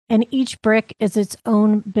and each brick is its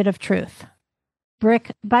own bit of truth.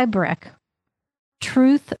 Brick by brick,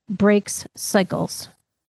 truth breaks cycles.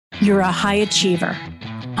 You're a high achiever.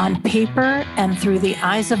 On paper and through the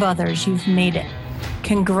eyes of others, you've made it.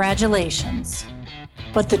 Congratulations.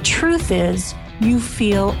 But the truth is, you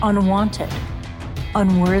feel unwanted,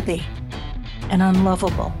 unworthy, and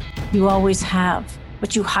unlovable. You always have,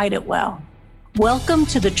 but you hide it well. Welcome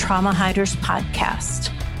to the Trauma Hiders Podcast.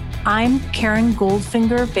 I'm Karen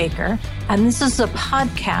Goldfinger Baker, and this is a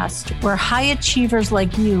podcast where high achievers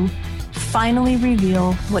like you finally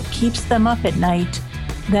reveal what keeps them up at night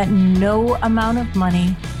that no amount of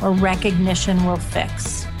money or recognition will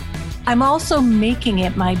fix. I'm also making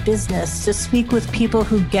it my business to speak with people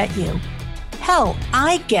who get you. Hell,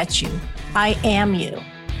 I get you. I am you.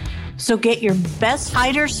 So get your best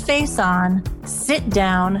hider's face on, sit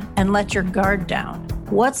down, and let your guard down.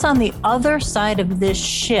 What's on the other side of this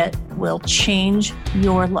shit will change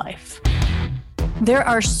your life. There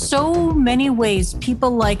are so many ways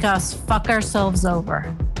people like us fuck ourselves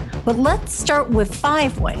over. But let's start with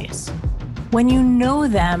 5 ways. When you know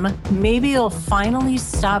them, maybe you'll finally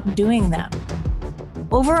stop doing them.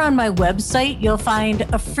 Over on my website, you'll find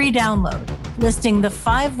a free download listing the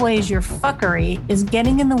 5 ways your fuckery is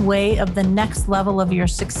getting in the way of the next level of your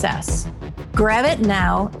success. Grab it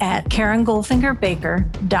now at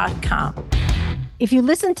KarenGoldfingerBaker.com. If you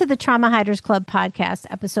listened to the Trauma Hiders Club podcast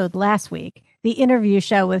episode last week, the interview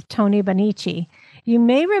show with Tony Bonici, you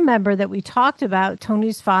may remember that we talked about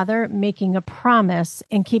Tony's father making a promise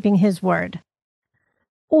and keeping his word.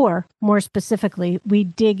 Or, more specifically, we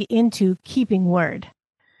dig into keeping word.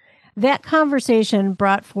 That conversation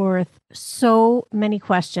brought forth so many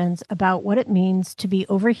questions about what it means to be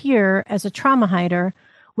over here as a trauma hider,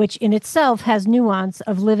 which in itself has nuance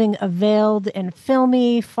of living a veiled and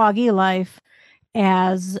filmy, foggy life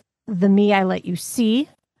as the me I let you see,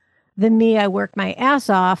 the me I work my ass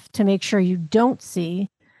off to make sure you don't see,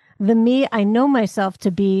 the me I know myself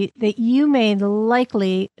to be that you may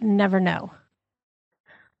likely never know.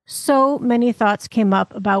 So many thoughts came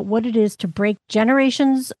up about what it is to break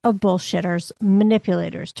generations of bullshitters,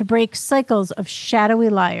 manipulators, to break cycles of shadowy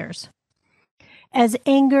liars. As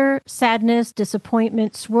anger, sadness,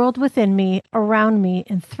 disappointment swirled within me, around me,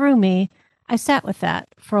 and through me, I sat with that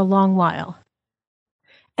for a long while.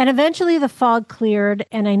 And eventually the fog cleared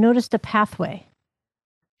and I noticed a pathway.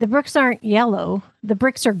 The bricks aren't yellow, the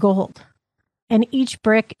bricks are gold. And each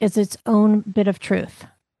brick is its own bit of truth.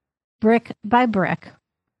 Brick by brick.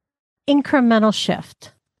 Incremental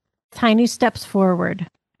shift. Tiny steps forward.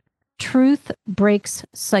 Truth breaks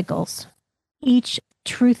cycles. Each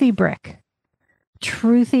truthy brick.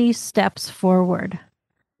 Truthy steps forward.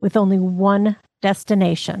 With only one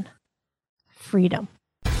destination. Freedom.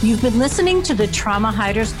 You've been listening to the Trauma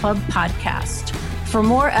Hiders Club podcast. For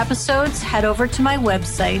more episodes, head over to my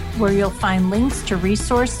website where you'll find links to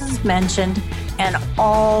resources mentioned and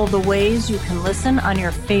all the ways you can listen on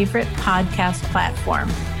your favorite podcast platform.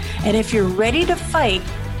 And if you're ready to fight,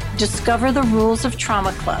 discover the rules of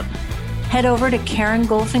Trauma Club. Head over to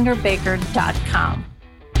KarenGoldfingerBaker.com.